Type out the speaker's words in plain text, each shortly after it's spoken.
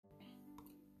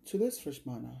Today's fresh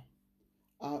manna,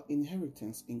 our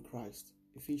inheritance in Christ,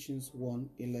 Ephesians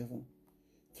 1:11.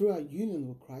 Through our union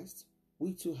with Christ,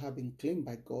 we too have been claimed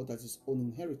by God as His own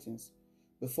inheritance.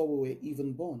 Before we were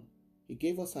even born, He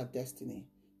gave us our destiny,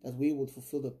 that we would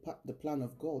fulfill the plan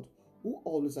of God, who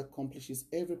always accomplishes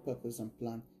every purpose and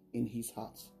plan in His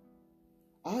heart.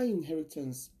 Our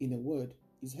inheritance, in a word,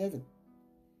 is heaven.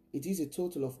 It is a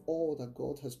total of all that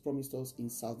God has promised us in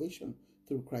salvation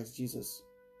through Christ Jesus.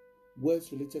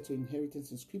 Words related to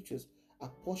inheritance in scriptures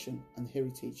are portion and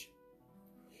heritage.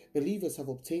 Believers have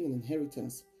obtained an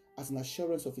inheritance as an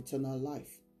assurance of eternal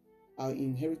life. Our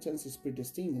inheritance is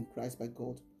predestined in Christ by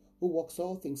God, who works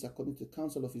all things according to the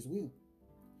counsel of His will.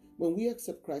 When we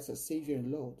accept Christ as Savior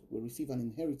and Lord, we receive an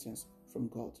inheritance from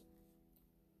God.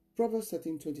 Proverbs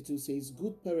 13:22 says,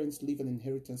 "Good parents leave an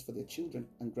inheritance for their children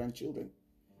and grandchildren."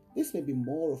 This may be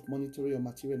more of monetary or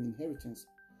material inheritance,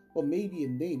 but maybe a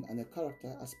name and a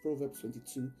character, as Proverbs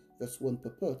 22 verse 1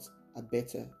 purports, are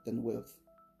better than wealth.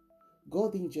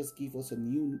 God didn't just give us a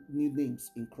new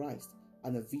names in Christ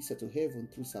and a visa to heaven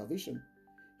through salvation.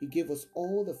 He gave us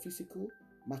all the physical,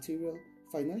 material,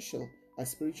 financial, and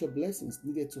spiritual blessings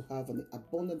needed to have an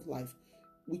abundant life,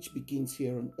 which begins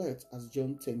here on earth, as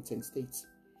John 10:10 states.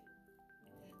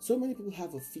 So many people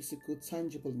have a physical,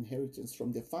 tangible inheritance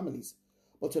from their families,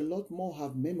 but a lot more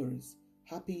have memories,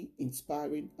 happy,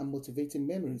 inspiring, and motivating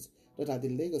memories that are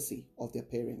the legacy of their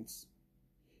parents.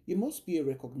 You must be a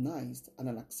recognized and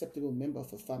an acceptable member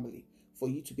of a family for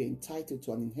you to be entitled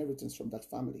to an inheritance from that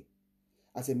family.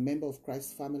 As a member of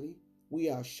Christ's family, we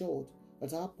are assured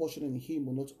that our portion in Him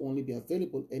will not only be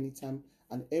available anytime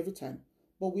and every time,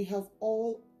 but we have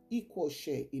all equal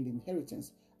share in the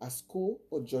inheritance as co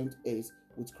or joint heirs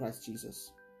with Christ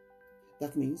Jesus.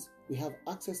 That means we have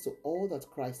access to all that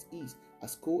Christ is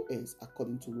as co-heirs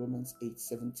according to Romans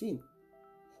 8:17.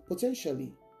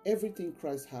 Potentially, everything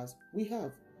Christ has, we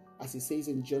have. As He says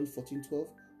in John 14:12,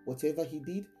 whatever He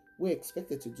did, we're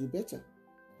expected to do better.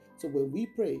 So when we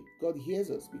pray, God hears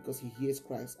us because He hears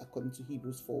Christ according to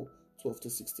Hebrews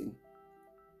 4:12-16.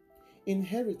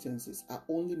 Inheritances are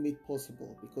only made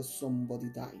possible because somebody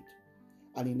died.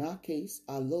 And in our case,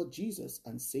 our Lord Jesus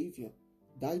and Savior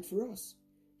died for us.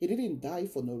 He didn't die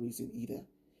for no reason either.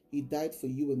 He died for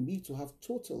you and me to have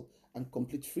total and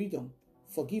complete freedom,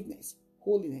 forgiveness,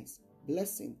 holiness,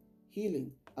 blessing,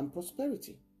 healing, and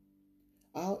prosperity.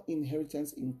 Our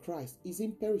inheritance in Christ is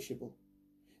imperishable.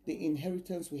 The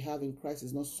inheritance we have in Christ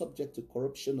is not subject to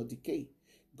corruption or decay,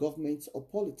 governments or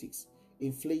politics,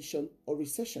 inflation or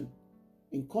recession.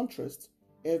 In contrast,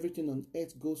 everything on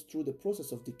earth goes through the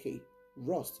process of decay,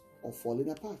 rust, or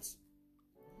falling apart.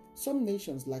 Some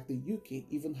nations like the UK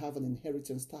even have an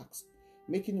inheritance tax,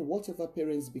 making whatever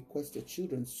parents bequest their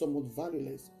children somewhat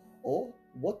valueless or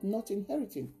what not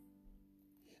inheriting.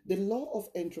 The law of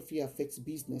entropy affects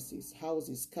businesses,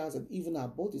 houses, cars, and even our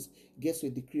bodies gets to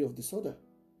a degree of disorder.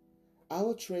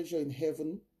 Our treasure in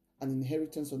heaven and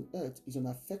inheritance on earth is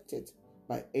unaffected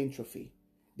by entropy.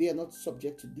 They are not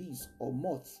subject to these or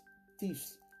moths,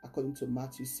 thieves, according to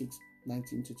Matthew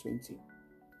 6:19-20.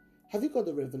 Have you got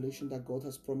the revelation that God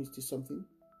has promised you something?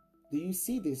 Do you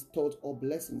see these thoughts or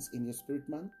blessings in your spirit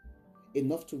man?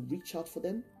 Enough to reach out for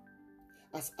them?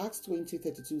 As Acts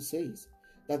 20:32 says,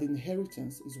 that the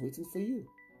inheritance is waiting for you.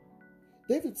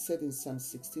 David said in Psalm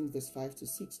 16 verse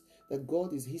 5-6 that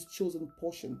God is his chosen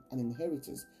portion and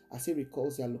inheritance as he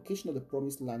recalls the allocation of the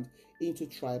promised land into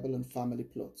tribal and family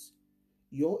plots.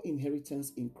 Your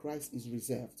inheritance in Christ is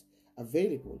reserved,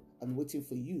 available, and waiting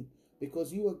for you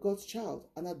because you are God's child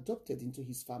and adopted into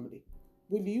His family.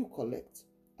 Will you collect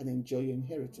and enjoy your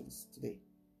inheritance today?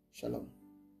 Shalom.